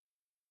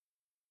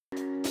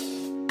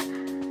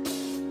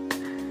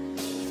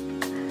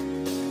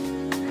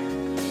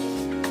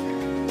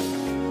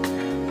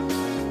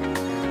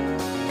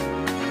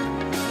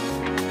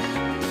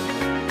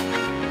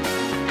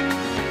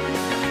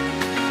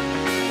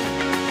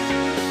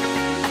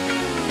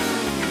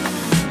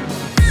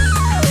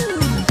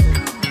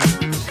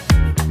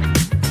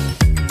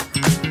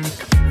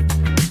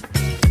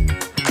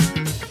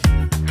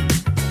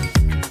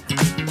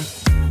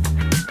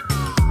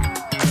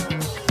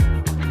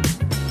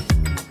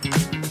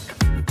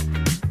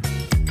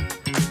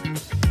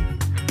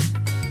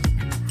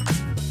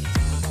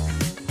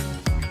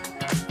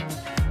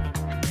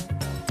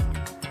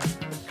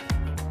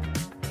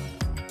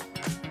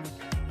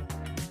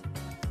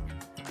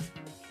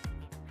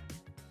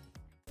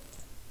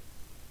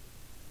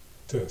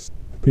Test.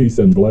 Peace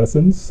and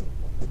blessings.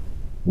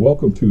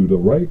 Welcome to the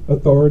Right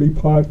Authority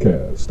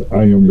Podcast.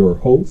 I am your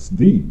host,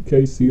 the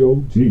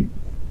KCOG.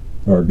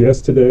 Our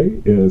guest today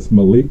is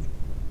Malik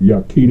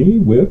Yakini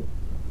with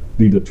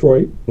the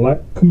Detroit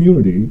Black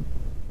Community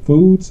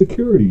Food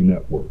Security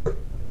Network.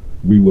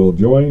 We will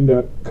join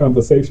that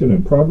conversation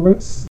in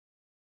progress.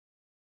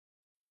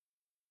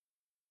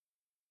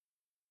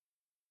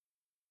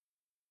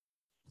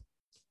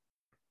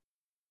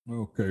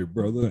 Okay,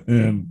 brother.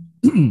 And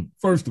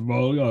first of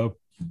all,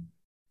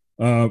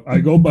 I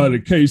go by the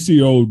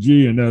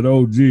KCOG, and that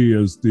OG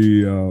is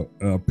the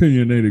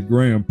opinionated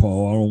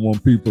grandpa. I don't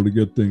want people to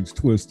get things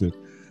twisted.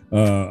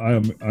 I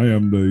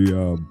am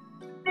the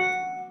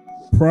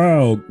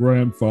proud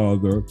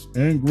grandfather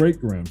and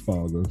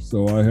great-grandfather.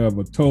 So I have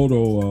a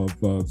total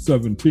of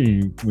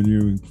 17 when you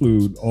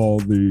include all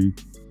the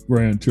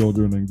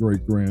grandchildren and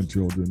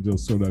great-grandchildren,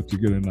 just so that you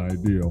get an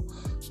idea.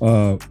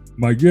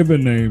 My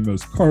given name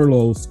is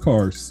Carlos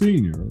Carr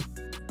Sr.,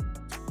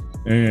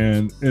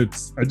 and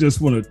I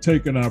just want to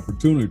take an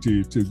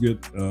opportunity to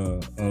get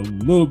a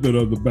little bit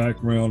of the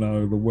background out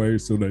of the way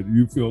so that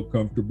you feel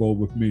comfortable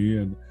with me.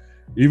 And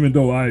even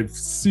though I've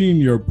seen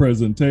your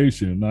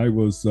presentation, I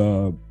was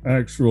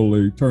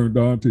actually turned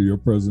on to your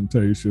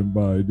presentation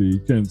by the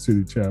Kansas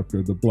City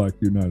chapter of the Black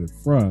United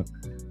Front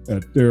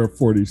at their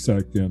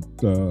 42nd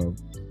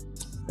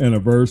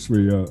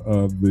anniversary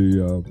of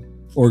the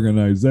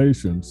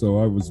organization. So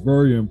I was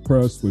very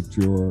impressed with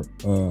your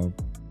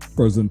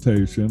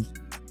presentation.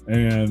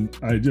 And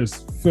I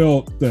just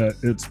felt that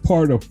it's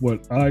part of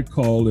what I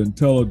call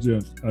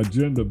intelligent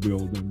agenda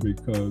building,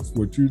 because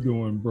what you're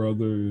doing,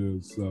 brother,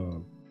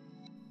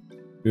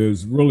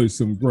 is really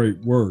some great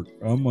work.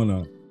 I'm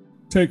gonna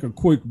take a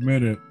quick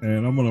minute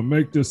and I'm gonna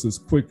make this as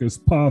quick as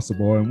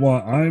possible. And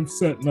while I'm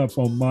setting up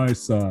on my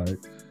side,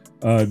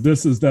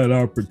 this is that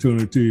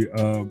opportunity.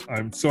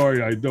 I'm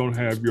sorry I don't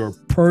have your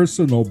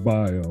personal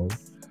bio.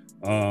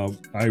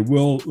 I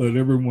will let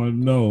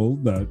everyone know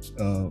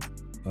that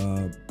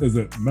is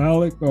it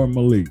Malik or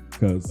Malik?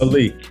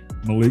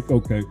 Malik,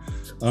 okay.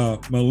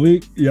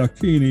 Malik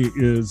Yakini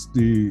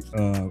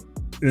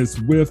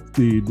is with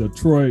the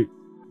Detroit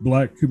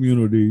Black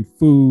Community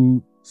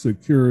Food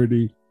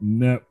Security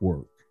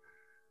Network.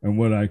 And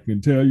what I can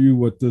tell you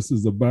what this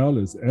is about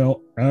is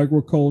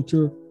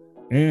agriculture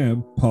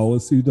and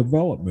policy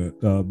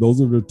development. Those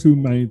are the two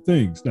main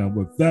things. Now,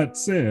 with that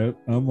said,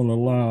 I'm going to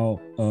allow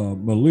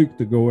Malik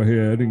to go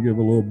ahead and give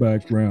a little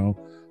background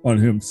on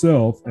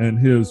himself and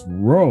his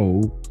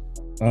role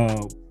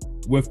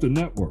with the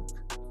network.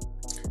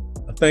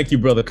 Thank you,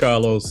 Brother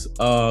Carlos.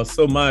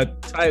 So my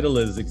title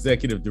is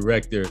Executive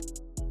Director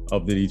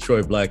of the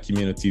Detroit Black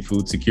Community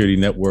Food Security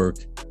Network.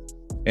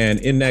 And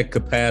in that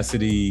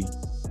capacity,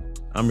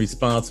 I'm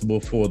responsible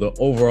for the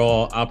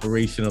overall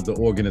operation of the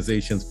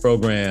organization's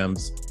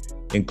programs,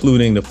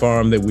 including the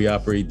farm that we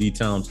operate,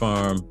 D-Town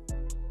Farm,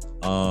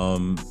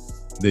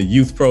 the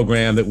youth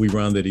program that we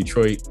run,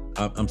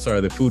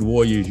 the Food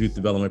Warriors Youth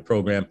Development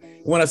Program.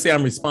 When I say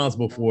I'm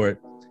responsible for it,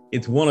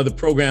 it's one of the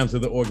programs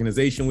of the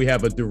organization. We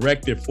have a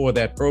director for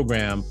that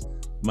program.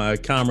 My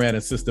comrade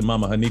and sister,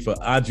 Mama Hanifa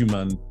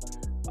Ajuman,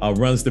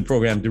 runs the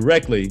program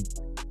directly,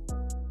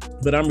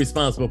 but I'm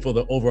responsible for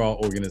the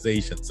overall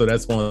organization. So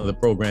that's one of the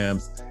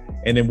programs.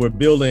 And then we're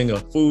building a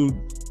food,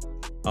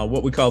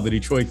 what we call the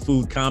Detroit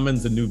Food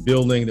Commons, a new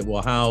building that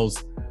will house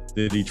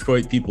the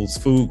Detroit People's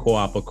Food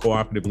Co-op, a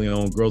cooperatively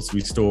owned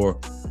grocery store,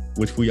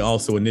 which we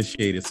also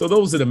initiated. So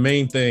those are the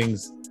main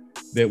things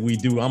that we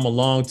do. I'm a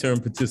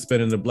long-term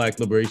participant in the Black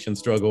liberation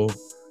struggle.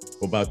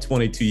 For about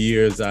 22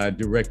 years, I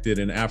directed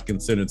an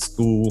African-centered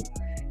school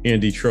here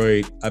in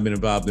Detroit. I've been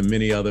involved in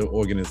many other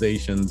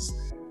organizations.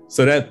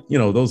 So that,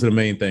 those are the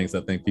main things I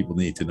think people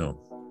need to know.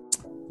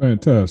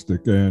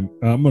 Fantastic. And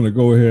I'm going to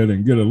go ahead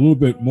and get a little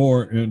bit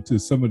more into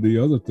some of the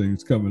other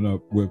things coming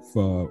up with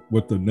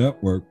the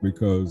network,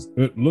 because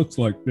it looks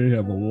like they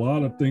have a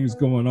lot of things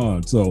going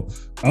on. So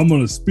I'm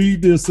going to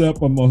speed this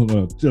up. I'm going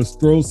to just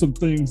throw some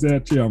things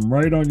at you. I'm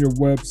right on your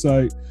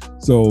website.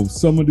 So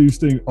some of these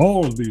things,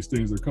 all of these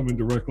things are coming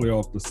directly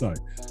off the site.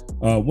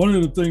 One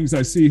of the things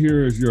I see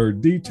here is your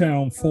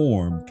D-Town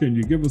Farm. Can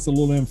you give us a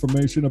little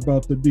information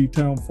about the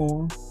D-Town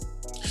Farm?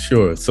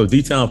 Sure. So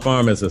D-Town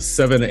Farm is a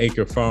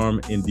 7-acre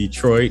farm in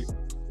Detroit.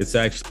 It's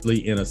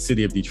actually in a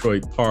City of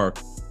Detroit park.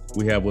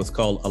 We have what's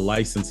called a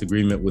license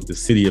agreement with the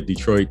City of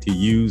Detroit to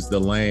use the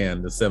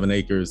land, the 7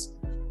 acres,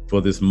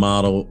 for this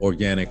model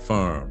organic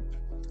farm.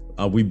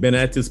 We've been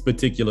at this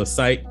particular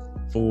site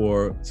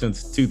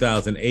since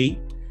 2008.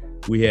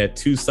 We had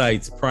 2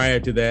 sites prior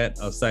to that,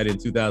 a site in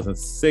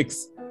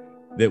 2006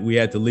 that we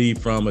had to leave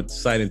from, a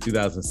site in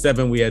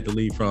 2007 we had to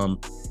leave from,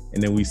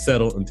 and then we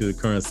settled into the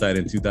current site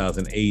in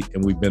 2008,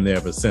 and we've been there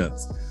ever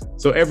since.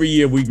 So every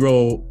year we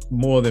grow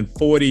more than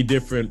 40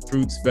 different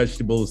fruits,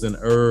 vegetables, and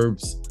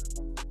herbs.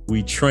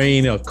 We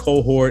train a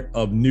cohort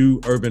of new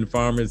urban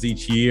farmers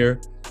each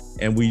year,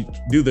 and we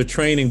do the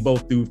training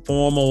both through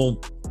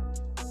formal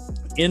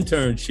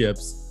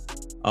internships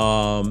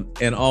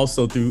and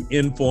also through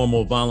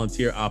informal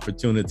volunteer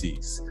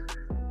opportunities.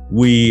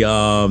 We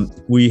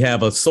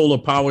have a solar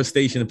power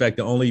station. In fact,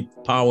 the only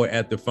power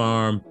at the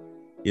farm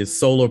is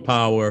solar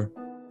power.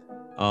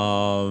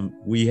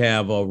 We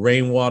have a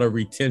rainwater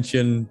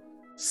retention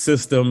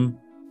system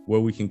where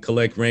we can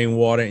collect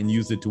rainwater and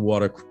use it to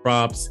water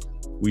crops.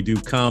 We do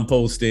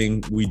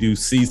composting. We do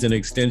season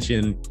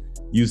extension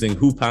using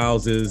hoop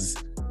houses.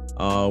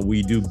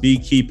 We do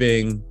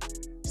beekeeping.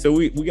 So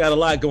we got a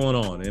lot going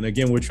on. And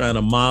again, we're trying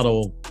to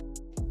model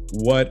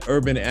what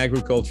urban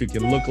agriculture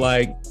can look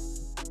like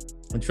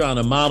and trying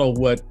to model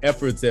what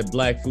efforts at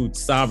Black food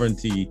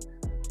sovereignty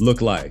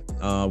look like.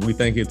 We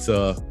think it's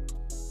a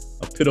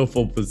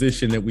pitiful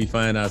position that we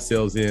find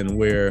ourselves in,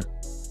 where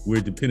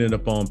we're dependent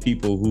upon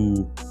people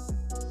who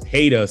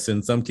hate us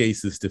in some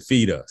cases to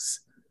feed us.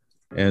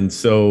 And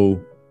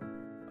so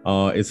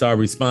it's our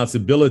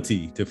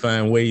responsibility to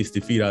find ways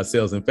to feed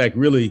ourselves. In fact,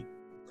 really,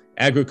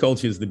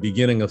 agriculture is the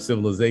beginning of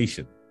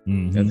civilization.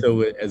 Mm-hmm. And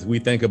so as we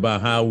think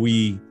about how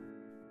we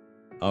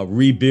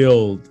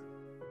rebuild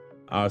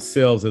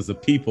ourselves as a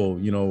people,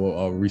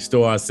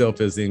 restore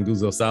ourselves, as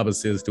Nguzo Saba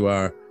says, to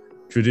our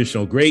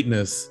traditional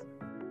greatness,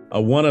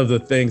 one of the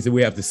things that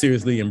we have to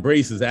seriously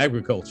embrace is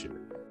agriculture.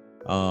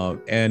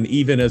 And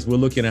even as we're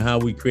looking at how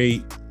we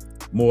create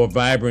more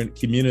vibrant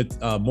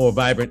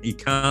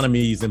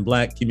economies in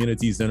Black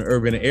communities in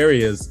urban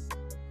areas,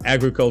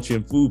 agriculture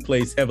and food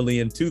plays heavily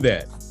into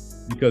that,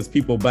 because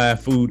people buy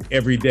food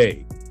every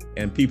day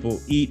and people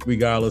eat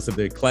regardless of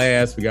their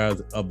class,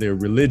 regardless of their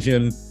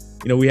religion.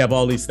 We have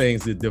all these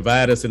things that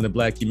divide us in the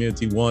Black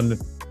community. One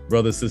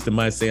brother, sister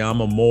might say, I'm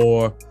a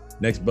Moor.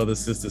 Next brother,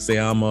 sister say,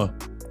 I'm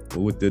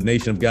with the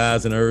nation of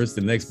gods and earths.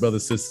 The next brother,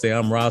 sister say,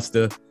 I'm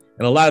Rasta.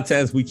 And a lot of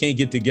times we can't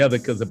get together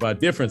because of our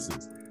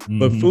differences. Mm-hmm.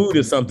 But food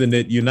is something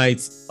that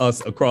unites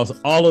us across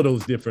all of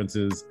those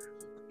differences.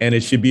 And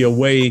it should be a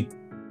way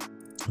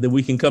that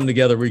we can come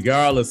together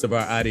regardless of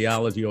our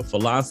ideology or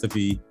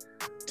philosophy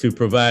to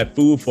provide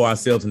food for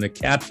ourselves and to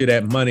capture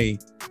that money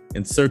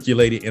and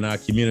circulate it in our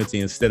community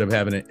instead of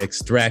having it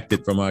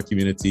extracted from our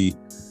community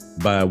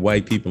by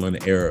white people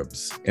and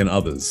Arabs and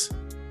others.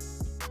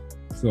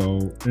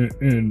 So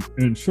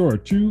in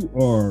short, you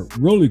are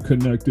really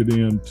connected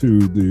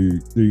into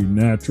the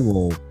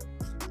natural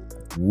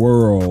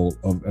world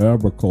of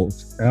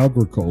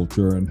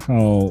agriculture and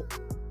how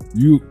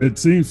it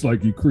seems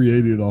like you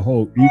created a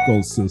whole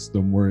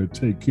ecosystem where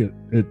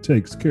it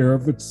takes care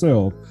of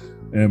itself,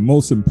 and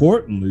most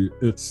importantly,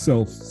 it's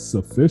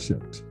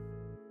self-sufficient.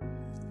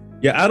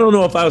 Yeah, I don't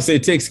know if I would say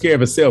it takes care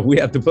of itself. We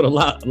have to put a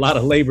lot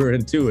of labor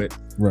into it.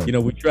 Right.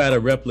 We try to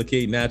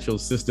replicate natural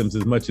systems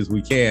as much as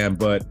we can,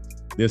 but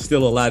there's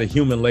still a lot of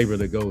human labor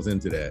that goes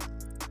into that.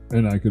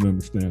 And I can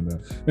understand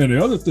that. And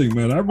the other thing,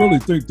 man, I really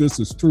think this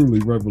is truly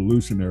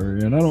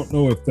revolutionary. And I don't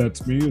know if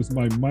that's me. Is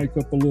my mic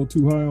up a little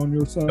too high on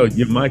your side? Oh,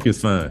 your mic is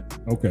fine.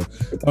 Okay.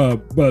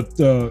 But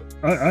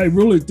I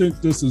really think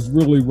this is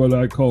really what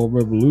I call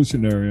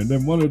revolutionary. And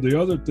then one of the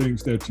other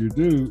things that you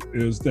do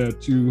is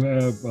that you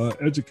have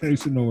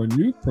educational and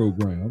youth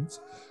programs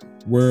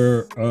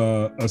where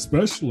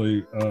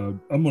especially,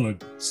 I'm going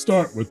to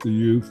start with the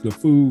youth, the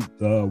food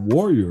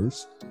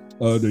warriors,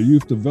 the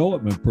youth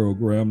development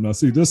program. Now,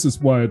 see, this is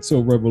why it's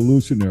so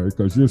revolutionary,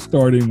 because you're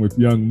starting with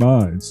young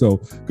minds. So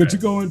could you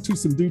go into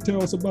some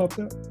details about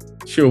that?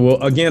 Sure. Well,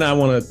 again, I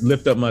want to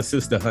lift up my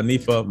sister, Mama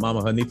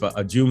Hanifa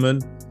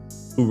Ajuman,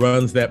 who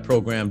runs that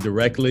program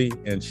directly.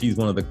 And she's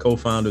one of the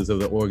co-founders of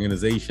the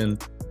organization.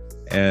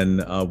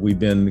 And we've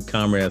been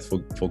comrades for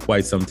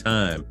quite some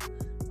time.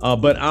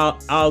 But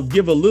I'll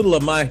give a little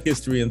of my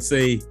history and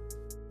say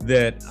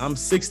that I'm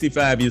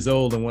 65 years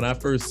old. And when I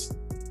first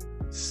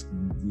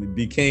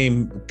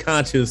became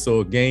conscious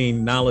or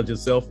gained knowledge of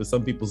self, as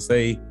some people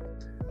say,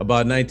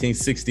 about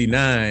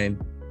 1969,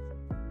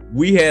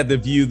 we had the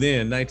view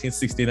then,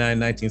 1969,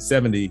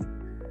 1970,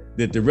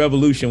 that the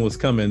revolution was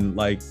coming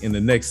like in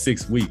the next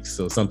 6 weeks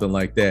or something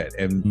like that.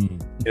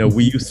 And,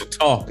 we used to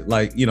talk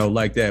like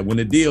that when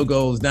the deal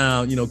goes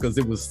down, because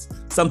it was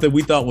something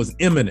we thought was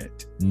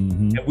imminent.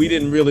 Mm-hmm. And we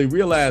didn't really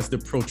realize the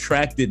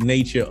protracted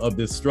nature of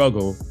this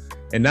struggle.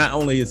 And not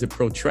only is it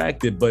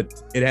protracted,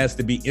 but it has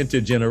to be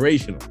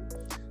intergenerational.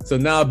 So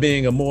now,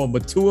 being a more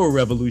mature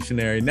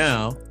revolutionary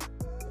now,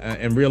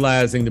 and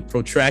realizing the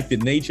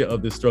protracted nature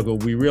of the struggle,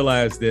 we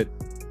realize that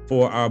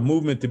for our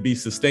movement to be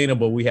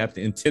sustainable, we have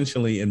to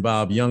intentionally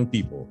involve young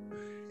people.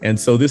 And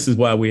so this is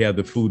why we have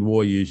the Food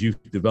Warriors Youth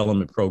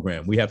Development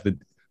Program. We have to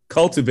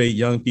cultivate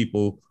young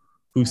people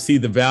who see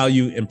the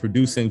value in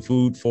producing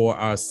food for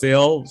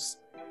ourselves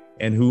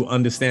and who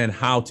understand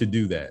how to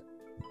do that.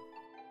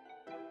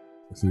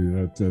 See,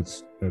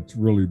 that's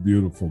really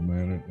beautiful,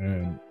 man.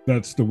 And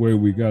that's the way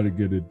we got to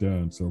get it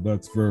done. So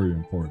that's very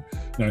important.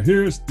 Now,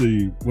 here's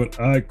what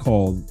I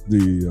call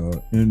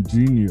the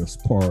ingenious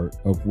part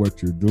of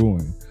what you're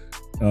doing.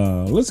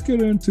 Let's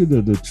get into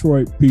the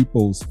Detroit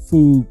People's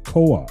Food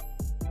Co-op.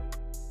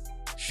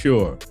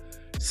 Sure.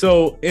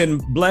 So in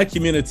Black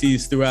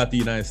communities throughout the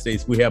United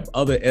States, we have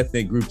other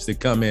ethnic groups that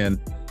come in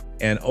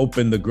and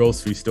open the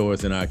grocery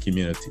stores in our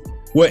community.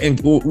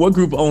 What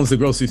group owns the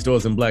grocery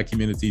stores in Black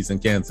communities in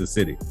Kansas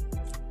City?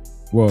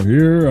 Well,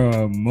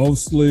 here,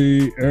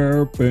 mostly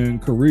Arab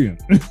and Korean.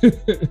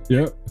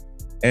 Yep.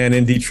 And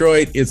in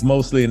Detroit, it's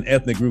mostly an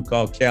ethnic group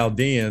called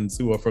Chaldeans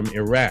who are from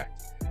Iraq.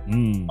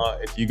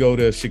 If you go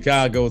to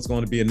Chicago, it's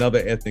going to be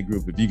another ethnic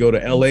group. If you go to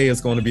LA,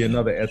 it's going to be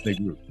another ethnic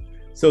group.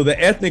 So the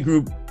ethnic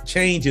group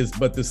changes,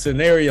 but the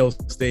scenario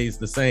stays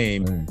the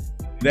same.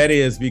 That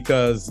is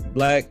because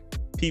Black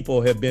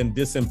people have been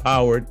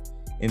disempowered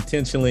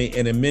intentionally,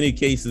 and in many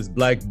cases,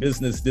 Black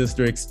business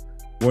districts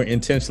were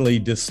intentionally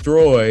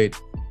destroyed.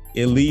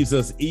 It leaves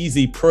us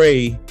easy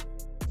prey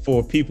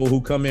for people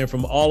who come in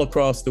from all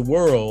across the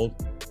world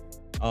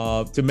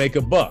to make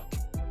a buck.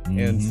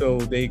 And so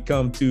they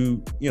come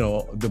to,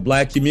 the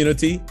Black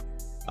community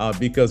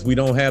because we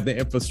don't have the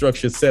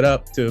infrastructure set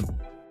up to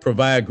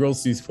provide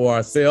groceries for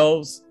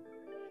ourselves.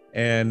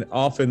 And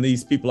often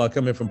these people are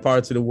coming from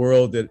parts of the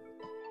world that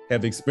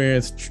have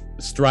experienced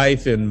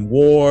strife and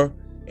war,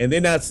 and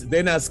they're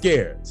not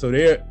scared. So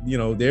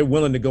they're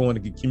willing to go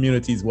into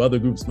communities where other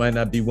groups might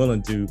not be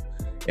willing to,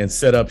 and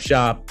set up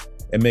shop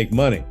and make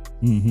money.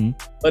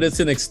 But it's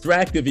an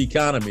extractive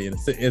economy, and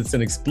it's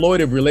an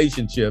exploitive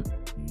relationship.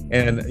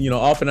 And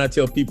often I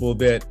tell people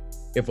that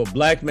if a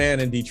Black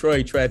man in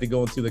Detroit tried to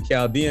go into the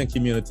Chaldean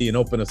community and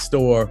open a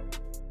store,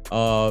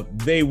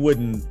 they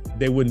wouldn't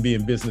be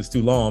in business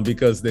too long,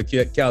 because the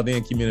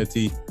Chaldean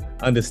community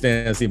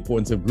understands the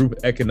importance of group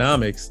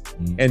economics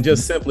and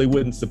just simply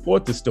wouldn't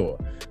support the store.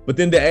 But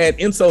then to add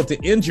insult to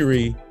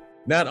injury,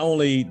 not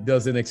only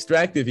does an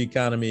extractive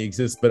economy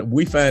exist, but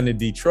we find in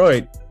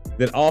Detroit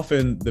that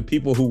often the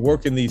people who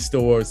work in these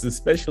stores,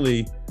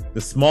 especially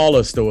the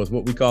smaller stores,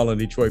 what we call in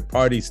Detroit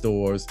party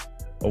stores,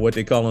 or what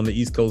they call on the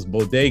East Coast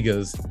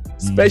bodegas,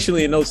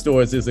 especially in those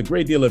stores, there's a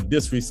great deal of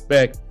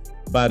disrespect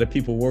by the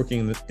people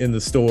working in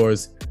the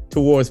stores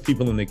towards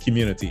people in the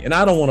community. And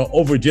I don't want to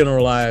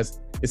overgeneralize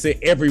and say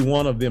every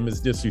one of them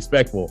is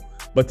disrespectful,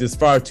 but there's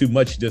far too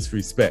much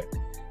disrespect.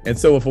 And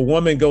so if a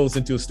woman goes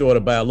into a store to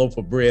buy a loaf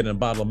of bread and a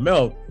bottle of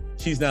milk,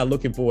 she's not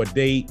looking for a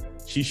date.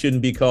 She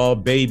shouldn't be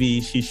called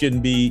baby. She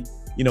shouldn't be,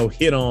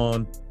 hit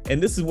on.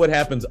 And this is what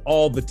happens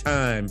all the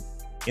time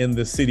in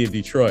the city of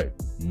Detroit.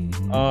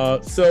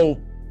 So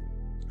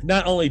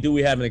not only do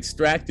we have an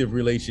extractive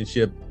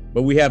relationship,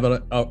 but we have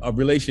a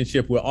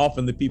relationship where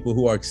often the people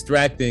who are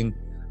extracting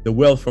the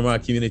wealth from our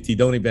community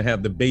don't even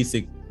have the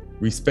basic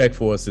respect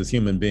for us as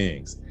human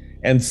beings.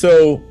 And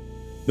so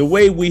the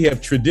way we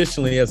have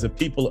traditionally as a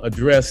people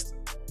addressed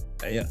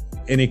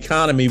an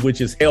economy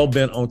which is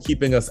hell-bent on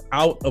keeping us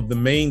out of the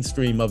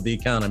mainstream of the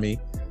economy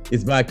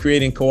is by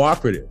creating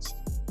cooperatives.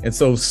 And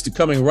so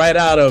coming right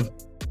out of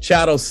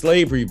chattel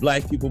slavery,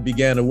 Black people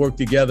began to work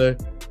together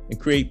and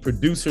create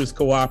producers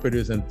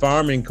cooperatives and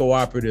farming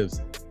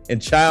cooperatives and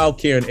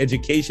childcare and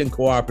education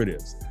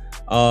cooperatives.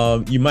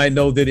 You might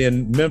know that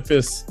in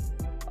Memphis,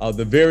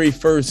 the very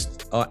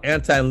first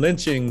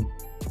anti-lynching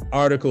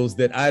articles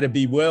that Ida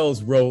B.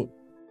 Wells wrote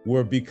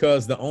were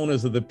because the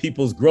owners of the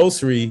People's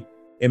Grocery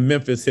in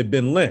Memphis had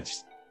been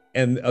lynched,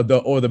 and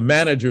the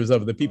managers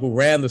of the people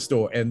ran the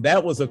store, and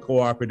that was a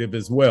cooperative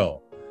as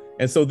well.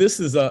 And so this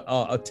is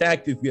a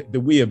tactic that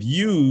we have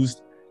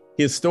used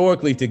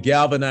historically to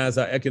galvanize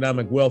our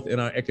economic wealth and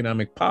our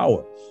economic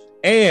power.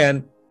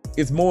 And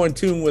it's more in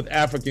tune with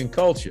African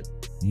culture.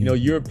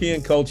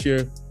 European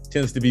culture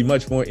tends to be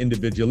much more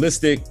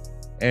individualistic,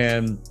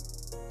 and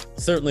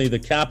certainly the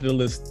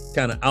capitalist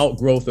kind of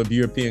outgrowth of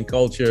European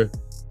culture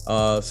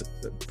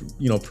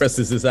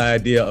presses this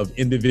idea of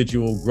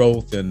individual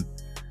growth and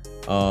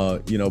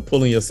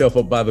pulling yourself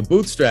up by the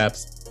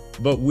bootstraps.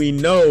 But we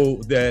know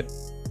that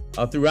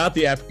throughout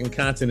the African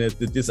continent,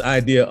 that this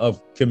idea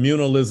of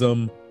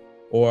communalism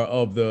or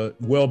of the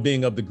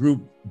well-being of the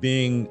group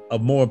being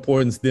of more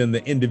importance than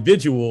the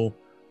individual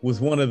was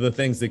one of the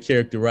things that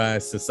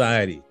characterized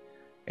society.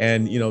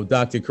 And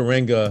Dr.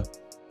 Karenga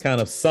kind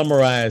of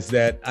summarized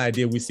that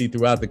idea we see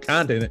throughout the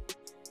continent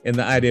in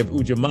the idea of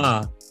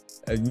Ujamaa,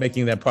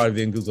 making that part of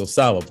the Nguzo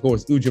Sawa. Of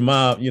course,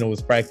 Ujamaa,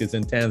 was practiced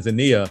in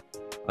Tanzania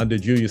under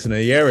Julius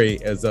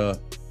Nyerere as a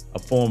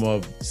form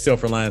of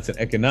self-reliance and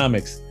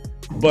economics.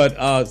 But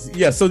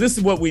so this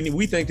is what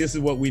we think this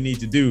is what we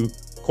need to do,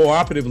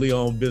 cooperatively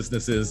owned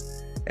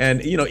businesses.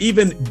 And, a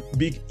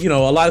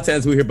lot of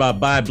times we hear about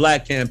Buy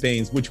Black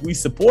campaigns, which we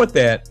support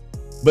that,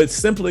 but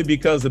simply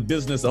because a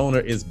business owner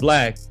is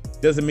Black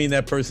doesn't mean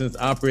that person is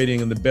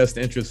operating in the best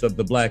interest of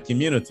the Black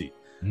community.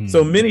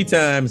 So many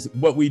times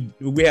what we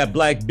have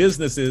Black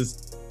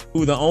businesses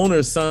who the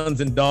owner's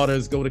sons and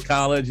daughters go to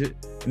college and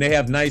they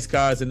have nice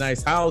cars and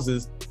nice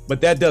houses,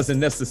 but that doesn't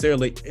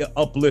necessarily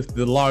uplift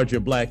the larger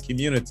Black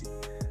community.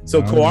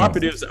 So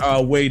cooperatives are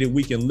a way that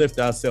we can lift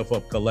ourselves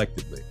up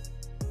collectively.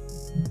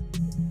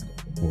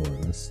 Boy,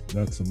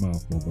 that's a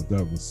mouthful, but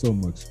that was so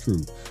much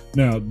truth.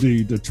 Now,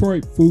 the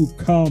Detroit Food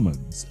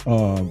Commons,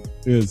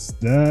 is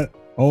that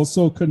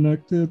also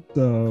connected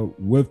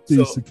with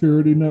the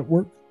security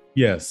network?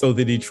 Yeah, so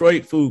the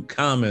Detroit Food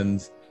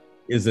Commons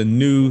is a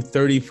new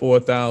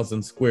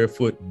 34,000 square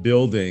foot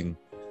building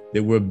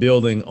that we're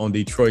building on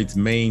Detroit's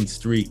main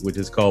street, which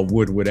is called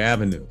Woodward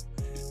Avenue.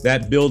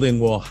 That building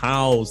will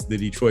house the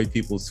Detroit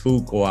People's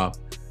Food Co-op,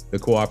 the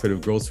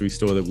cooperative grocery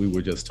store that we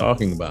were just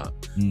talking about.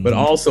 Mm-hmm. But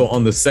also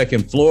on the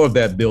second floor of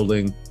that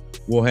building,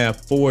 we'll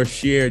have 4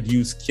 shared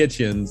use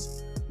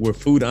kitchens where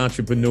food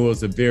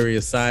entrepreneurs of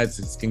various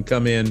sizes can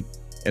come in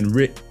and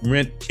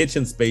rent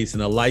kitchen space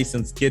in a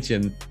licensed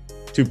kitchen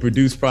to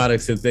produce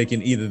products that they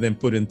can either then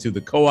put into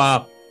the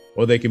co-op,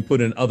 or they can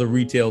put in other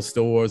retail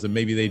stores, or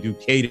maybe they do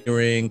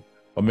catering,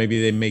 or maybe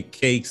they make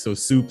cakes or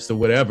soups or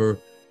whatever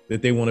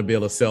that they want to be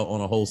able to sell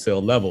on a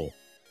wholesale level.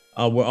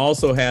 We're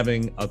also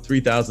having a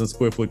 3,000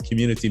 square foot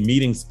community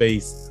meeting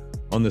space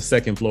on the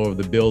second floor of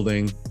the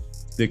building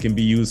that can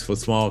be used for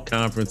small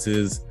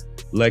conferences,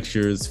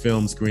 lectures,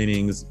 film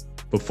screenings,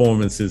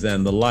 performances,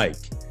 and the like.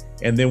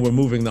 And then we're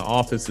moving the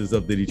offices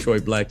of the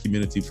Detroit Black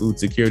Community Food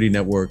Security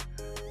Network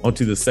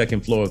onto the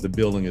second floor of the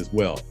building as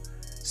well.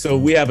 So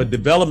we have a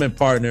development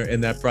partner in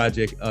that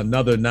project,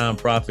 another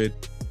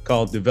nonprofit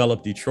called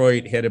Develop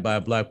Detroit, headed by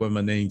a Black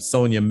woman named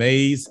Sonia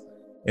Mays,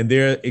 and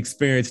they're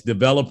experienced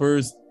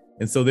developers.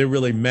 And so they're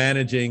really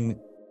managing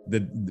the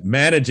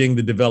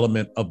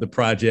development of the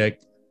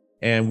project.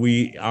 And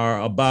we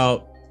are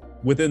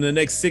within the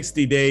next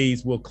 60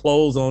 days, we'll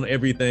close on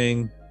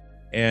everything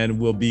and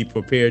we'll be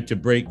prepared to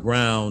break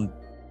ground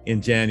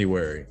in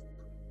January.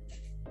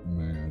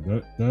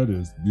 Man, that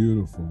is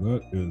beautiful.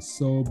 That is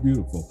so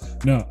beautiful.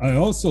 Now, I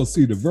also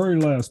see the very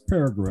last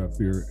paragraph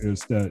here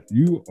is that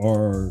you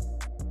are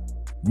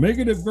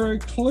making it very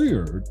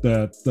clear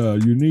that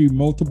you need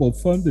multiple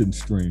funding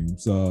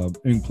streams,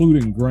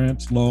 including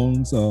grants,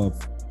 loans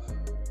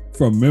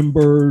from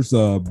members,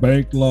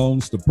 bank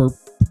loans,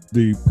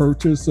 the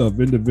purchase of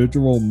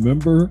individual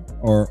member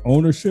or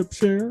ownership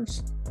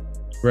shares.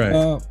 Right.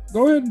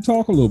 Go ahead and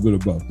talk a little bit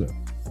about that.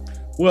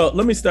 Well,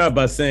 let me start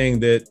by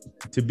saying that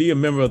to be a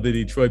member of the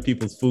Detroit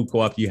People's Food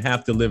Co-op, you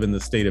have to live in the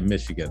state of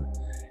Michigan.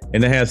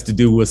 And it has to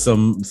do with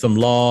some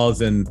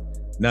laws and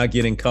not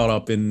getting caught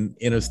up in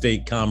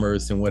interstate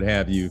commerce and what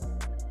have you.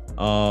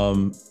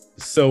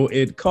 So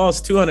it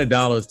costs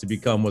 $200 to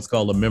become what's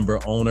called a member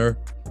owner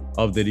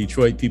of the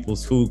Detroit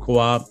People's Food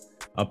Co-op.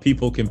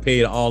 People can pay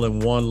it all in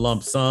one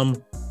lump sum,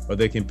 or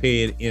they can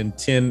pay it in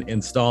 10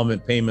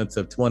 installment payments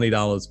of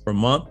 $20 per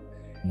month.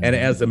 Mm-hmm. And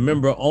as a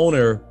member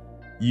owner,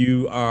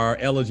 you are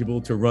eligible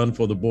to run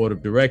for the board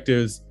of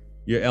directors.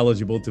 You're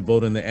eligible to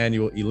vote in the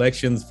annual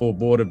elections for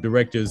board of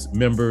directors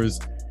members.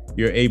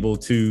 You're able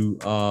to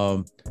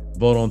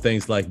vote on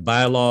things like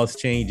bylaws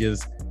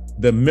changes.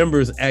 The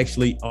members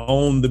actually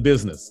own the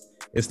business.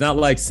 It's not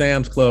like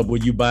Sam's Club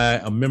where you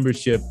buy a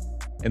membership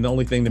and the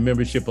only thing the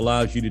membership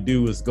allows you to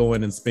do is go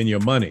in and spend your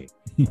money.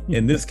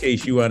 In this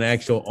case, you are an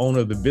actual owner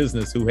of the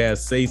business who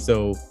has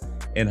say-so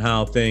in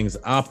how things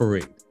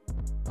operate.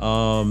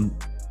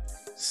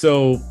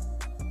 So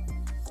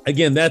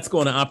again, that's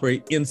going to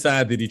operate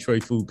inside the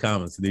Detroit Food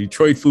Commons. The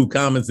Detroit Food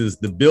Commons is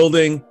the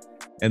building,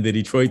 and the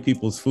Detroit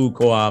People's Food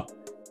Co-op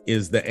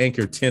is the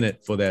anchor tenant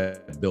for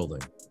that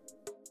building.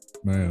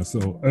 Man,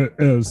 so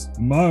as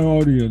my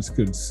audience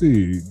can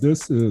see,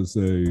 this is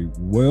a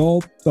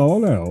well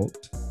thought out,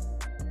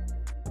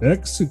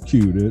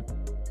 executed,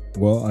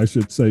 well, I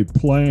should say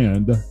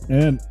planned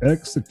and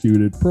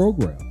executed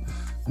program.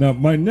 Now,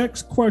 my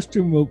next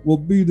question will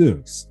be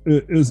this.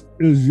 Is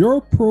your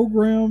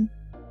program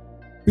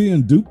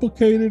being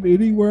duplicated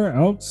anywhere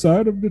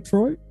outside of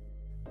Detroit?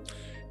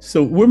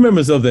 So we're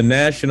members of the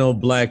National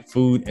Black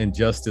Food and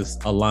Justice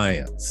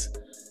Alliance.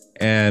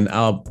 And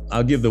I'll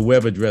give the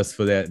web address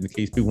for that in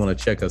case people want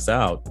to check us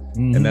out.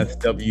 Mm-hmm. And that's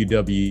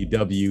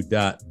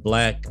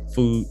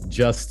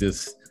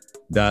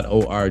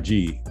www.blackfoodjustice.org.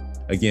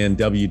 Again,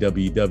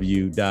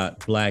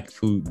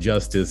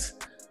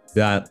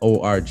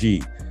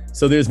 www.blackfoodjustice.org.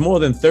 So there's more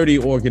than 30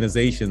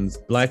 organizations,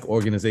 Black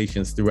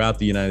organizations throughout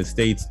the United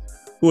States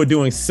who are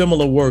doing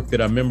similar work that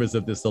are members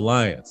of this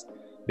alliance.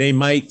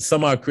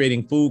 Some are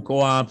creating food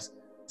co-ops,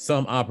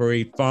 some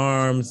operate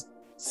farms,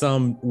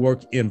 some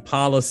work in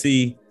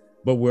policy,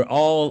 but we're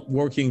all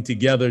working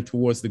together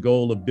towards the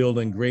goal of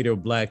building greater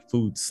Black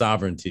food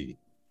sovereignty.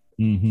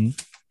 Mm-hmm.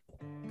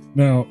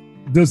 Now,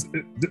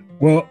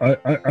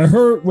 I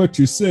heard what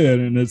you said,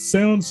 and it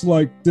sounds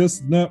like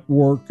this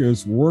network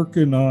is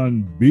working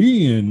on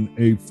being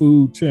a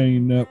food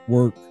chain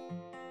network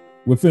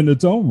within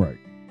its own right.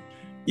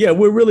 Yeah,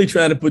 we're really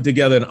trying to put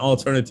together an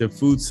alternative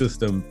food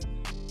system,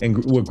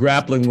 and we're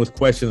grappling with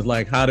questions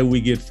like, how do we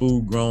get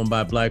food grown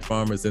by Black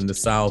farmers in the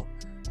South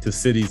to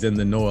cities in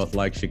the North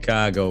like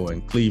Chicago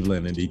and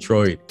Cleveland and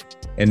Detroit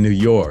and New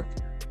York?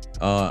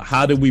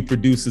 How do we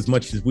produce as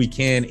much as we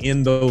can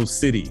in those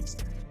cities?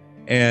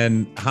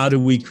 And how do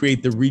we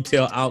create the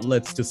retail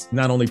outlets to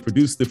not only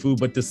produce the food,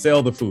 but to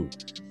sell the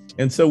food?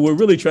 And so we're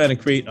really trying to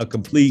create a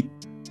complete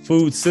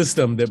food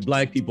system that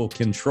Black people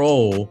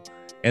control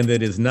and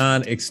that is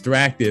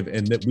non-extractive,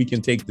 and that we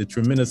can take the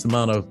tremendous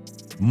amount of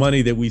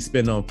money that we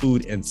spend on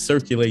food and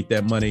circulate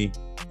that money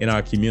in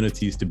our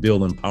communities to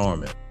build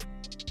empowerment.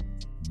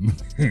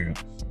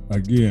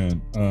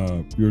 Again,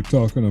 you're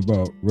talking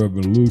about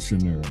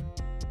revolutionary.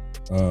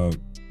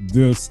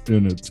 This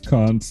in its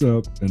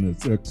concept and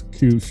its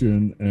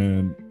execution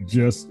and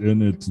just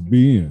in its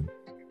being,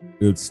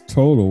 it's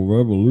total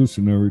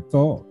revolutionary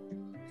thought.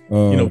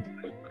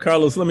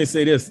 Carlos, let me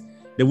say this,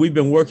 that we've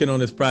been working on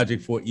this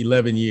project for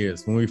 11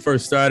 years. When we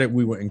first started,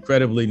 we were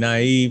incredibly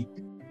naive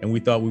and we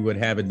thought we would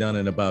have it done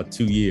in about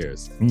 2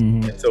 years.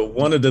 Mm-hmm. And so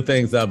one of the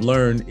things I've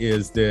learned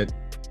is that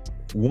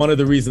one of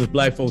the reasons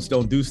Black folks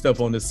don't do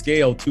stuff on the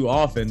scale too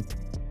often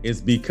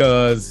is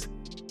because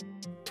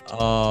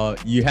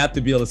you have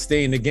to be able to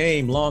stay in the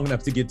game long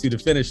enough to get to the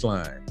finish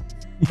line.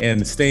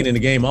 And staying in the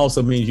game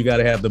also means you got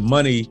to have the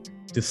money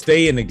to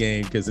stay in the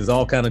game because there's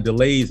all kind of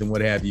delays and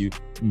what have you.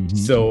 Mm-hmm.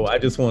 So I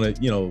just want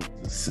to,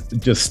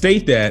 just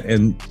state that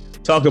and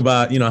talk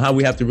about, how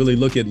we have to really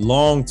look at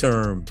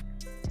long-term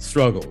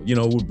struggle.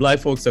 Black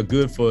folks are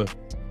good for,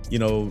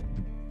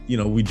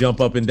 we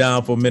jump up and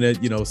down for a minute,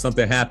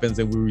 something happens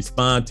and we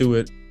respond to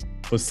it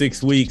for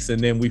 6 weeks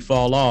and then we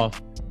fall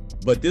off.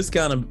 But this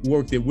kind of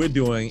work that we're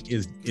doing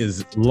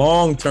is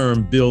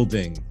long-term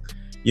building.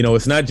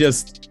 It's not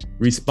just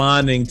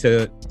responding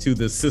to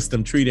the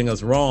system treating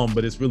us wrong,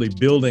 but it's really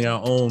building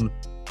our own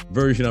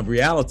version of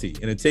reality.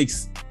 And it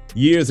takes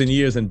years and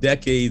years and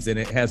decades, and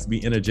it has to be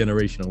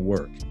intergenerational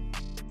work.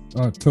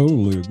 I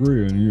totally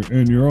agree,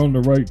 and you're on the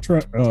right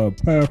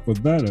path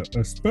with that,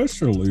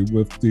 especially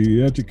with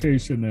the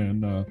education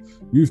and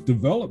youth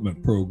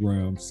development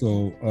program.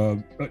 So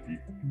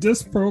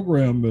this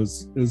program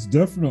is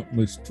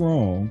definitely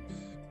strong.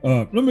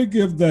 Let me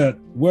give that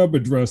web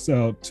address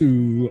out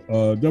to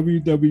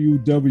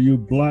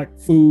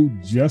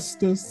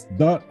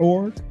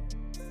www.blackfoodjustice.org.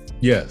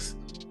 Yes,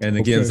 and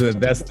again, so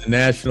that's the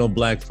National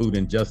Black Food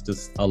and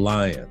Justice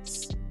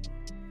Alliance.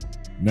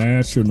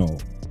 National.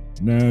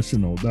 That's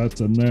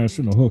a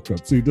national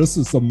hookup. See, this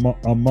is a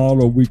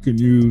model we can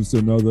use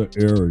in other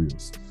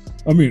areas.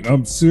 I mean,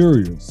 I'm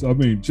serious. I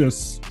mean,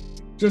 just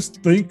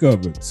think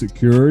of it: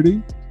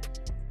 security,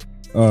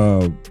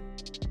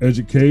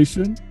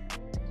 education.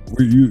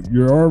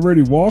 You're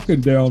already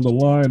walking down the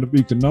line of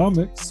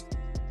economics,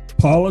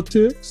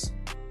 politics.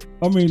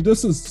 I mean,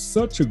 this is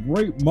such a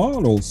great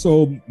model.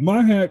 So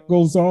my hat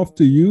goes off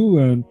to you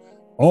and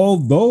all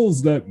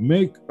those that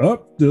make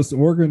up this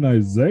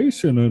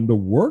organization and the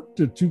work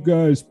that you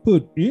guys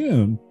put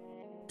in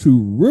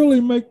to really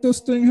make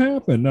this thing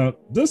happen. Now,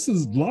 this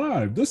is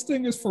live. This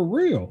thing is for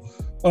real.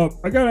 I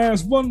got to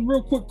ask one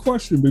real quick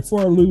question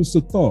before I lose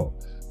the thought.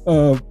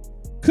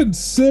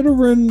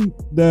 Considering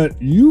that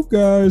you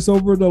guys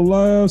over the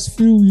last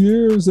few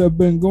years have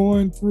been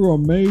going through a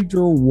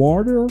major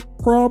water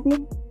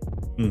problem,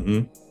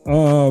 mm-hmm.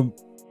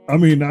 I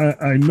mean,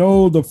 I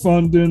know the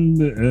funding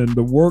and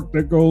the work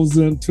that goes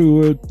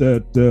into it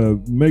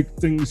that make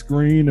things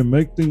green and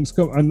make things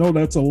come. I know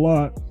that's a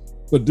lot,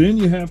 but then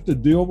you have to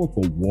deal with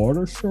a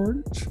water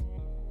shortage.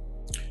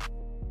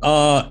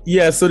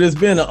 So there's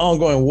been an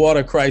ongoing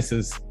water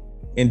crisis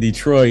in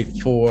Detroit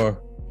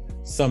for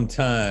some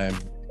time.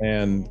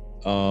 And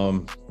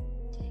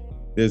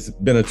there's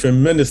been a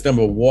tremendous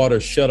number of water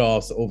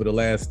shutoffs over the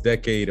last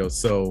decade or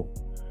so.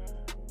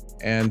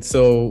 And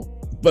so,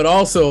 but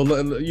also,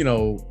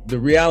 the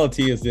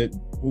reality is that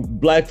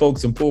Black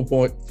folks and poor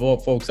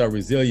folks are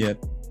resilient.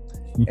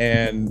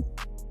 And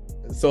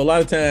so a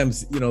lot of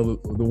times, the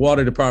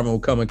water department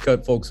will come and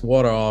cut folks'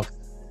 water off.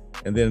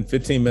 And then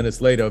 15 minutes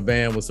later, a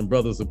van with some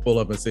brothers will pull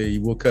up and say,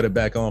 we'll cut it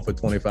back on for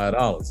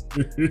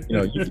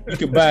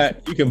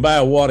 $25. You can buy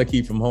a water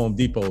key from Home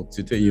Depot,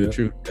 to tell you the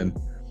truth.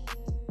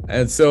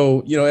 And so,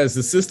 as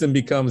the system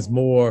becomes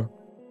more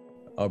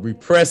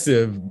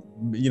repressive,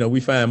 we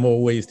find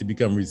more ways to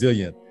become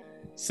resilient.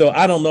 So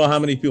I don't know how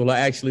many people are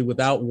actually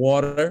without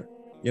water.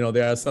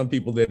 There are some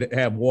people that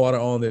have water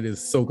on that is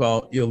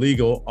so-called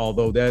illegal,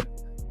 although that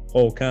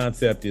whole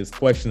concept is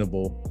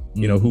questionable,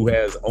 who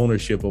has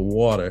ownership of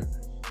water.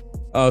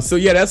 So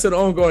that's an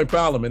ongoing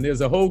problem. And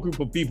there's a whole group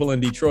of people in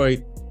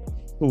Detroit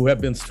who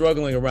have been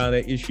struggling around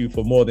that issue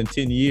for more than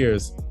 10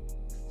 years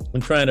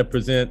and trying to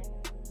present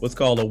what's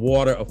called a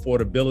water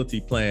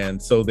affordability plan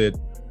so that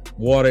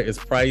water is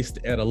priced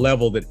at a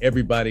level that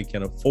everybody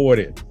can afford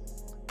it.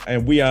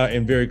 And we are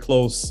in very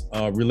close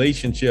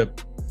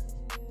relationship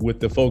with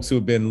the folks who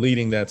have been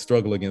leading that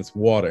struggle against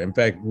water. In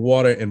fact,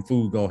 water and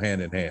food go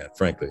hand in hand,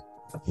 frankly.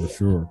 For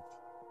sure.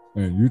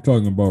 And you're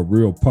talking about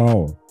real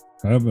power.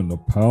 Having the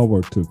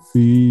power to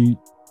feed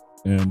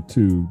and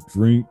to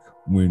drink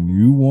when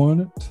you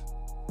want it,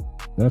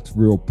 that's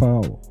real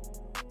power.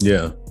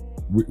 Yeah.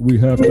 We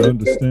have to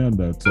understand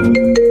that.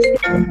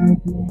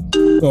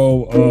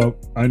 So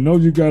I know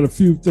you got a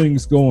few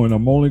things going.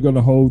 I'm only going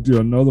to hold you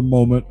another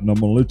moment, and I'm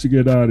going to let you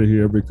get out of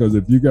here, because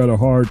if you got a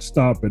hard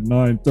stop at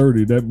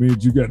 9:30, that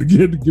means you got to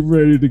get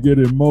ready to get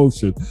in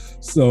motion.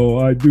 So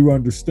I do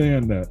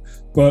understand that.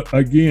 But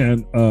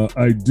again,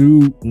 I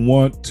do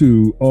want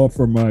to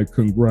offer my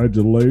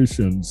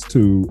congratulations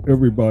to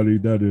everybody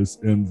that is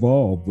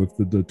involved with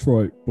the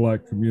Detroit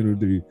Black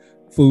Community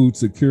Food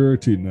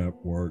Security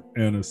Network,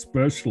 and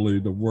especially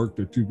the work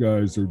that you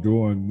guys are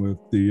doing with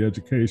the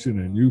education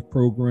and youth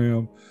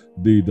program,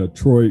 the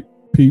Detroit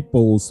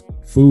People's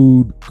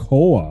Food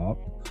Co-op,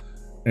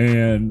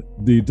 and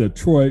the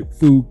Detroit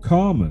Food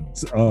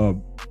Commons.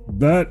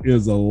 That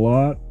is a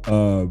lot.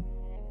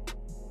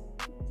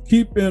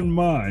 Keep in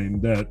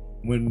mind that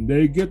when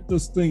they get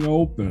this thing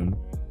open,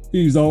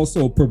 he's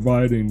also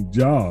providing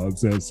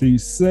jobs, as he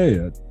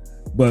said,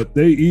 but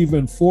they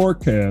even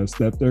forecast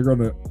that they're going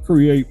to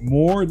create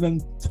more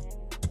than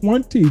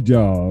 20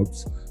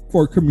 jobs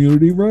for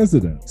community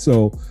residents.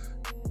 So,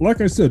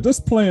 like I said, this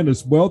plan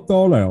is well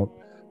thought out.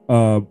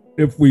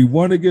 If we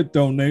want to get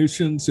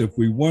donations, if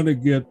we want to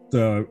get,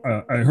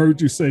 I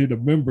heard you say the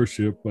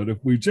membership, but if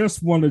we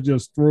just want to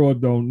just throw a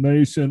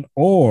donation,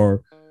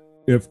 or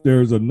if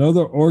there's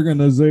another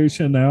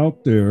organization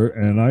out there,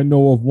 and I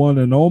know of one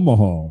in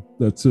Omaha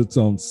that sits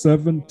on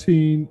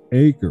 17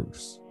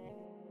 acres,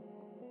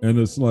 and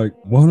it's like,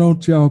 why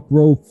don't y'all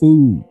grow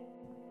food?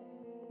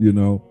 You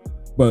know,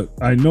 but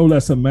I know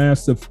that's a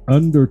massive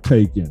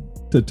undertaking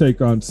to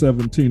take on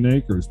 17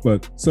 acres,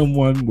 but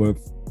someone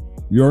with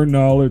your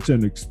knowledge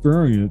and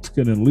experience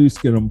can at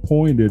least get them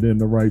pointed in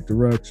the right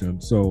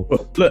direction. So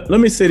let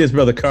me say this,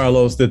 Brother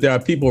Carlos, that there are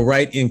people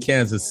right in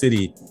Kansas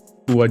City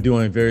who are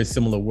doing very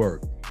similar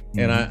work. Mm-hmm.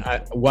 And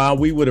I while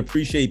we would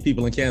appreciate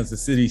people in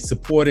Kansas City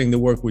supporting the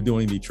work we're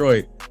doing in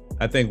Detroit,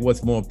 I think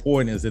what's more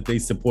important is that they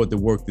support the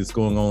work that's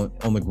going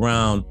on the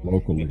ground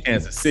locally in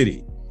Kansas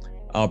City.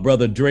 Our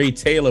brother Dre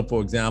Taylor,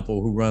 for example,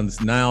 who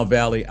runs Nile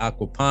Valley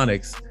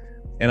Aquaponics,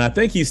 and I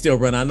think he's still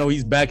running. I know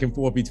he's back and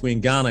forth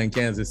between Ghana and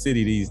Kansas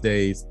City these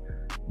days,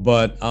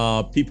 but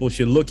people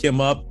should look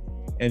him up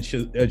and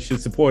should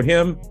support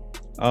him.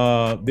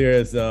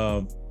 There's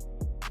a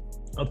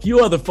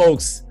few other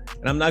folks,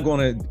 and I'm not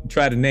going to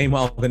try to name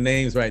all the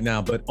names right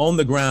now, but on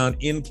the ground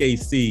in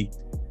KC,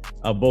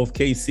 both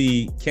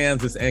KC,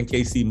 Kansas and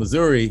KC,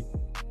 Missouri,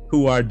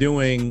 who are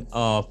doing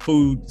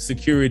food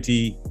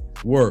security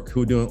work,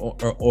 who are doing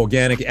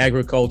organic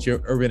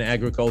agriculture, urban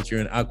agriculture,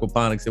 and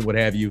aquaponics and what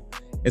have you.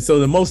 And so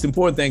the most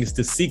important thing is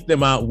to seek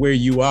them out where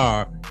you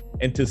are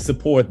and to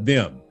support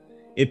them.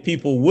 If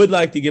people would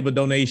like to give a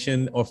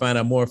donation or find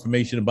out more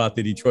information about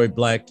the Detroit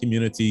Black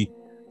Community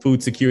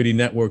Food Security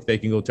Network, they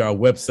can go to our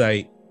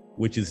website,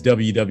 which is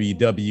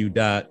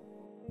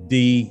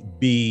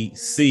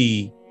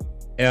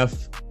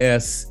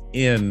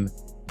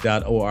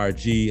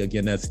www.dbcfsn.org.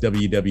 Again, that's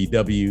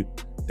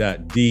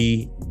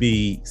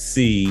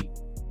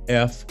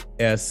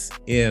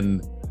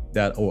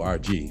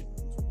www.dbcfsn.org.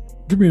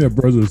 Give me that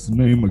brother's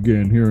name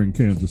again here in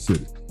Kansas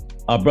City.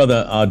 Our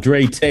brother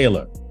Dre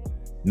Taylor,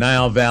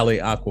 Nile Valley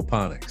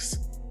Aquaponics.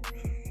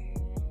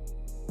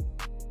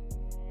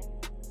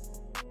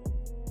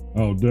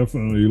 I'll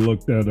definitely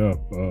look that up.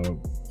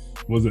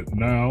 Was it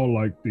Nile,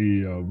 like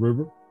the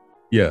river?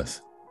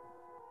 Yes.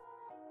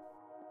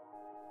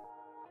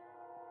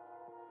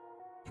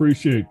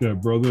 Appreciate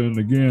that, brother. And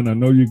again, I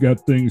know you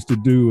got things to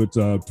do. It's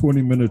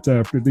 20 minutes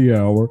after the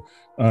hour.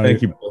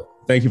 Thank you.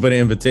 Thank you for the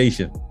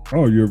invitation.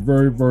 Oh, you're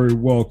very, very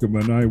welcome.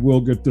 And I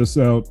will get this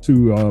out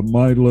to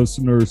my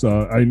listeners.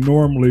 I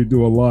normally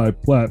do a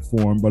live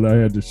platform, but I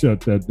had to shut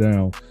that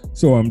down.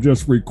 So I'm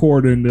just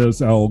recording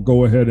this. I'll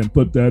go ahead and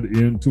put that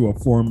into a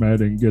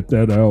format and get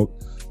that out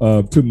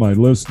to my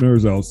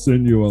listeners. I'll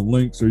send you a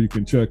link so you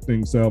can check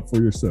things out for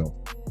yourself.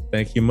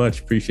 Thank you much.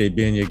 Appreciate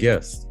being your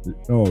guest.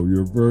 Oh,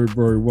 you're very,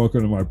 very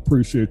welcome. And I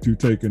appreciate you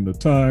taking the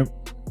time.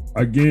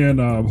 Again,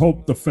 I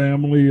hope the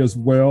family is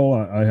well.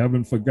 I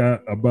haven't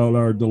forgot about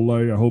our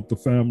delay. I hope the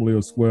family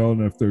is well. And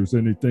if there's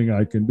anything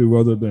I can do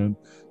other than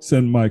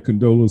send my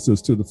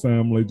condolences to the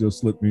family,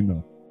 just let me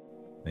know.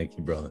 Thank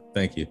you, brother.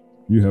 Thank you.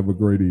 You have a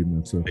great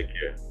evening, sir. Take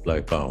care.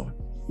 Black Power.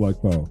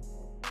 Black Power.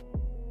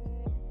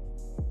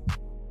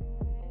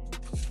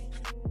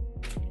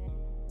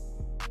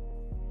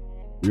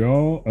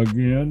 Y'all,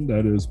 again,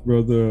 that is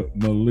Brother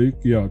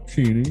Malik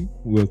Yakini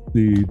with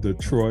the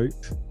Detroit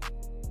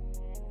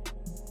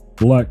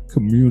Black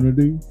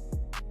Community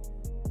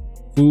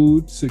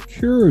Food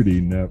Security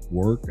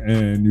Network,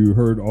 and you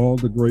heard all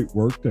the great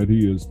work that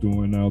he is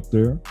doing out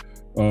there.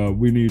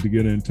 We need to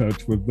get in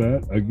touch with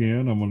that.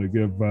 Again, I'm going to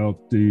give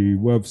out the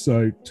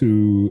website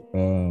to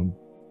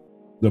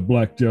the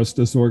Black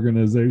Justice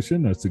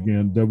Organization. That's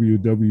again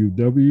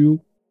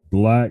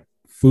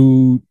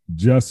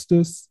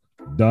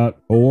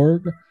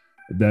www.blackfoodjustice.org.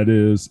 That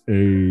is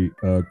a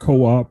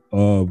co-op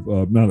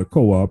of, not a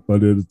co-op,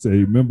 but it's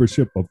a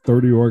membership of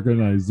 30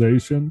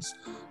 organizations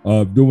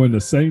doing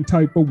the same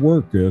type of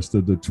work as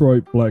the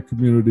Detroit Black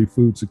Community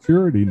Food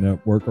Security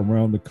Network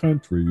around the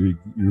country.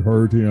 You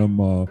heard him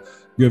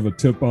give a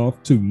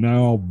tip-off to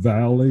Nile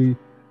Valley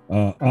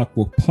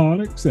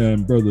Aquaponics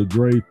and Brother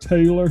Dre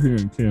Taylor here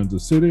in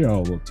Kansas City. I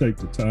will take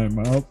the time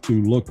out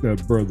to look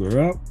that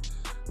brother up.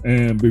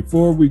 And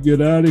before we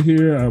get out of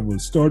here, I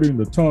was starting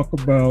to talk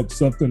about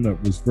something that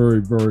was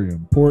very, very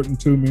important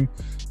to me.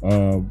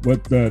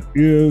 What that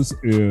is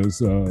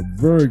a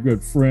very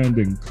good friend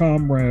and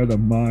comrade of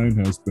mine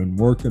has been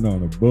working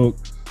on a book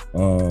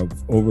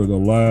over the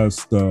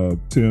last 10,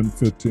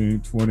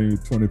 15, 20,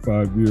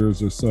 25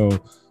 years or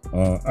so.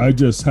 I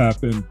just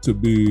happened to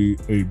be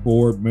a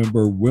board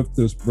member with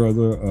this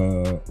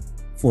brother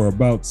for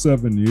about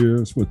 7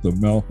 years with the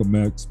Malcolm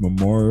X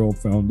Memorial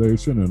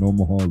Foundation in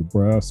Omaha,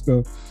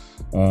 Nebraska.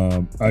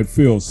 I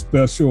feel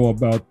special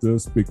about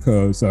this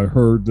because I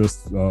heard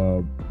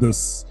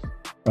this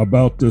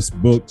about this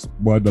book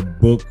while the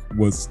book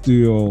was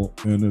still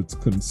in its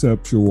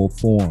conceptual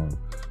form.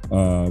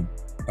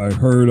 I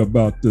heard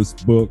about this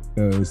book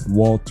as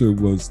Walter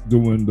was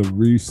doing the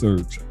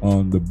research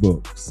on the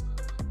books.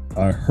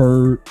 I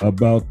heard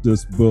about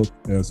this book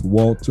as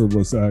Walter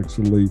was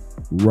actually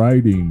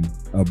writing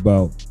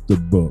about the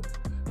book.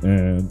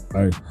 And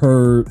I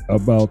heard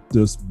about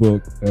this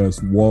book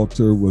as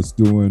Walter was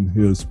doing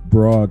his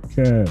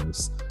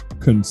broadcast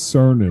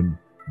concerning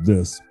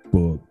this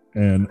book.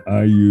 And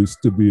I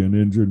used to be an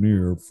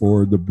engineer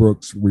for the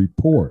Brooks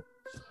Report.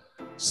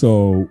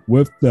 So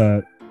with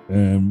that,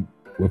 and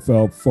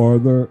without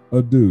further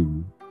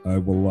ado, I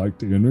would like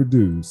to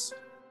introduce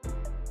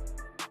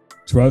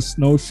Trust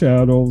No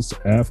Shadows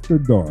After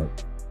Dark,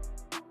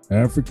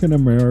 African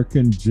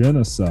American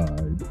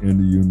Genocide in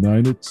the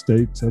United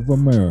States of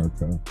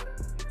America,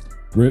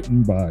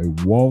 written by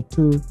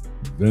Walter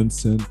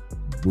Vincent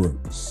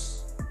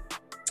Brooks.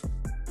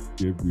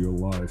 Give you a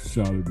live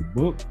shot of the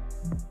book.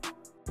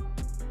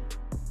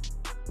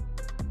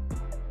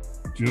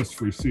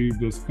 Just received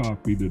this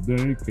copy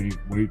today.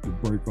 Can't wait to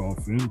break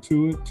off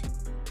into it.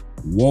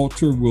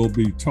 Walter will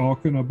be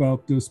talking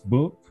about this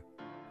book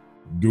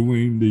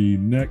doing the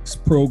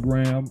next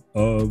program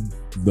of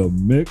The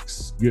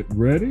Mix. Get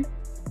ready.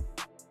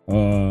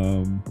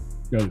 Got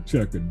to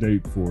check a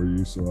date for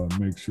you, so I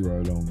make sure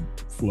I don't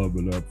flub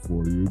it up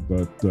for you.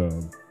 But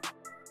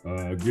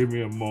give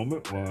me a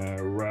moment while I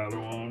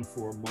rattle on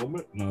for a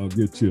moment, and I'll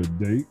get you a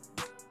date.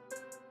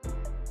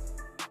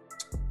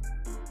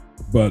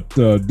 But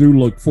do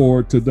look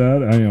forward to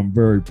that. I am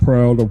very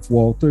proud of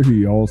Walter.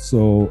 He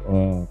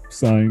also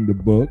signed the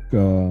book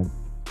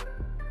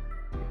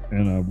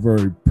and a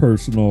very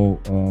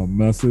personal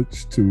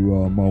message to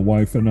my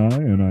wife and I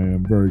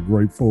am very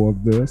grateful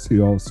of this.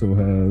 He also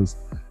has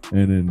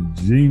an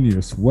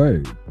ingenious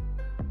way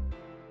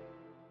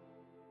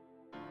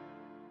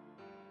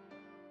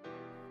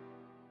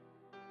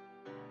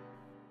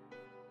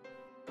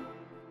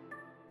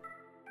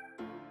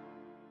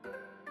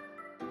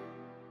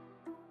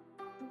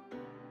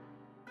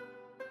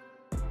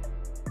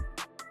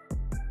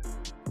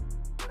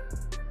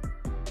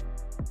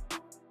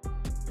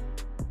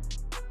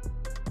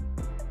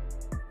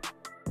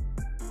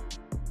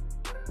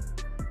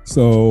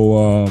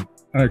So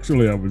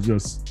actually, I was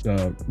just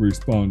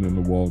responding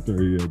to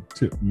Walter. He had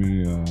tipped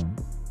me.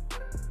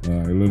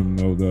 I let him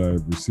know that I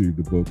had received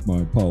the book.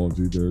 My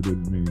apology there.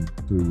 Didn't mean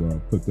to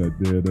put that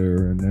dead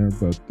air in there.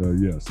 But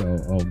yes,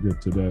 I'll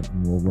get to that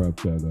and we'll wrap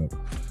that up.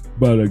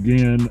 But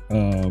again,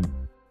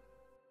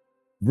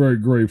 very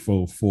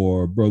grateful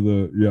for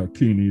Brother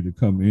Yakini to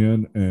come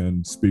in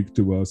and speak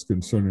to us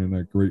concerning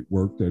that great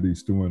work that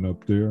he's doing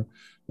up there.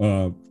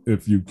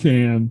 If you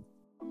can,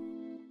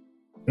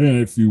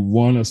 and if you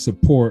want to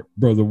support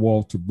Brother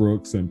Walter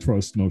Brooks and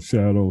Trust No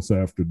Shadows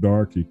After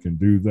Dark, you can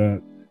do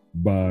that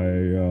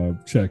by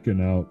checking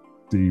out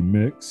The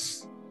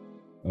Mix.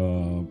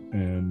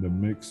 And The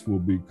Mix will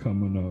be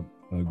coming up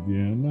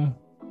again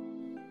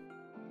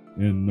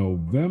in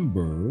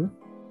November.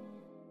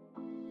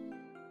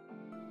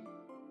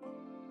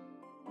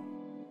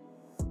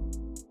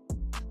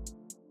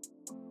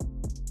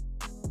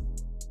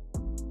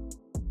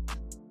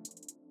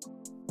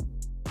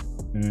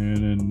 And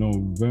in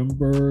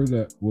November,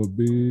 that will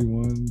be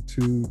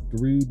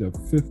the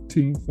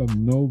 15th of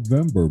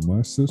November,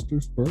 my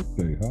sister's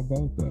birthday. How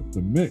about that?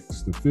 The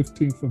Mix, the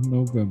 15th of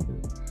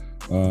November,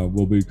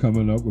 will be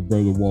coming up with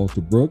Brother Walter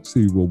Brooks.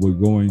 He will be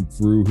going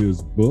through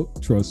his book,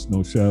 Trust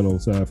No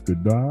Shadows After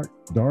Dark,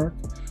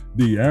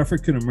 the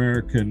African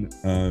American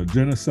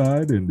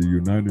Genocide in the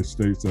United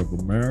States of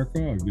America.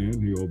 Again,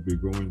 he'll be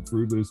going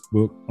through this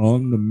book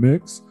on The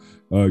Mix.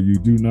 You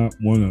do not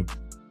want to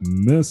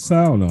miss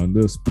out on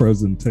this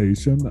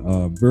presentation.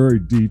 Very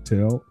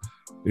detailed.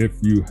 If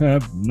you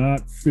have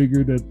not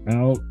figured it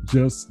out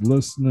just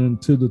listening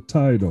to the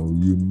title,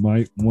 you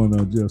might want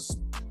to just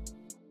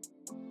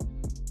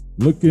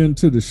look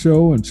into the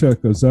show and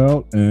check us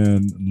out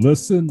and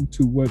listen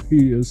to what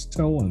he is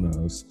telling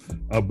us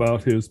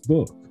about his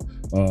book.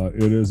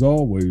 It is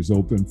always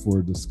open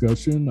for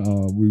discussion.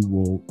 We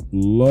will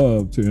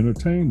love to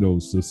entertain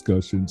those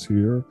discussions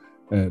here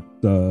at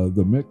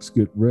The Mix.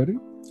 Get ready.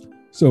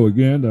 So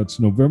again, that's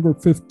November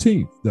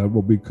 15th. That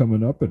will be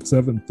coming up at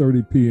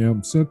 7:30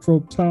 p.m. Central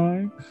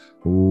Time,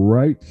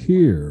 right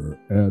here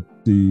at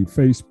the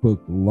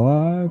Facebook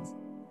Live.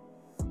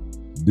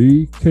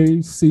 The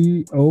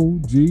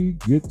KCOG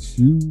gets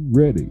you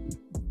ready.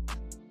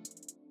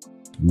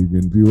 You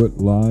can view it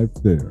live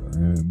there.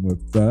 And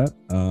with that,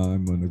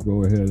 I'm going to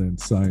go ahead and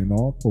sign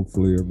off.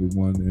 Hopefully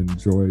everyone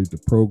enjoyed the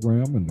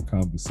program and the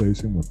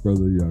conversation with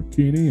Brother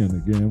Yakini.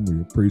 And again,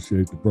 we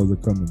appreciate the brother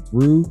coming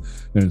through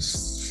and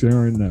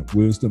sharing that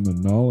wisdom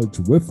and knowledge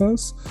with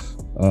us.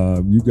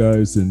 You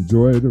guys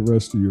enjoy the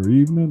rest of your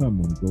evening.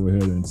 I'm going to go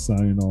ahead and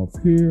sign off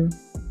here.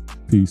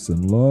 Peace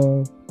and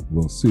love.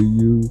 We'll see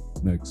you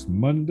next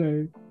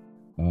Monday.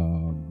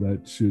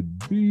 That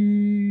should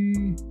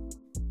be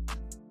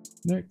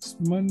next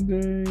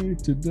Monday.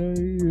 Today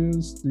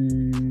is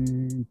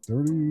the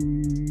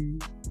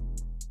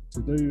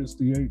Today is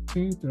the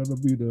 18th. That'll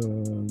be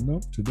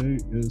today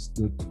is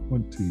the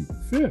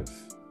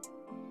 25th.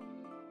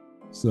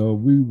 So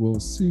we will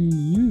see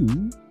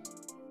you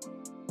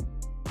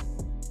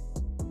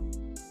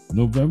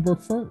November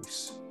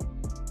 1st.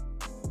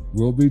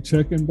 We'll be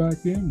checking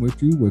back in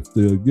with you with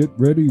the Get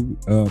Ready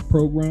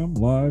program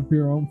live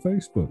here on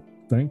Facebook.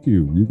 Thank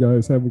you. You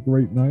guys have a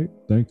great night.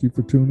 Thank you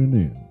for tuning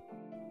in.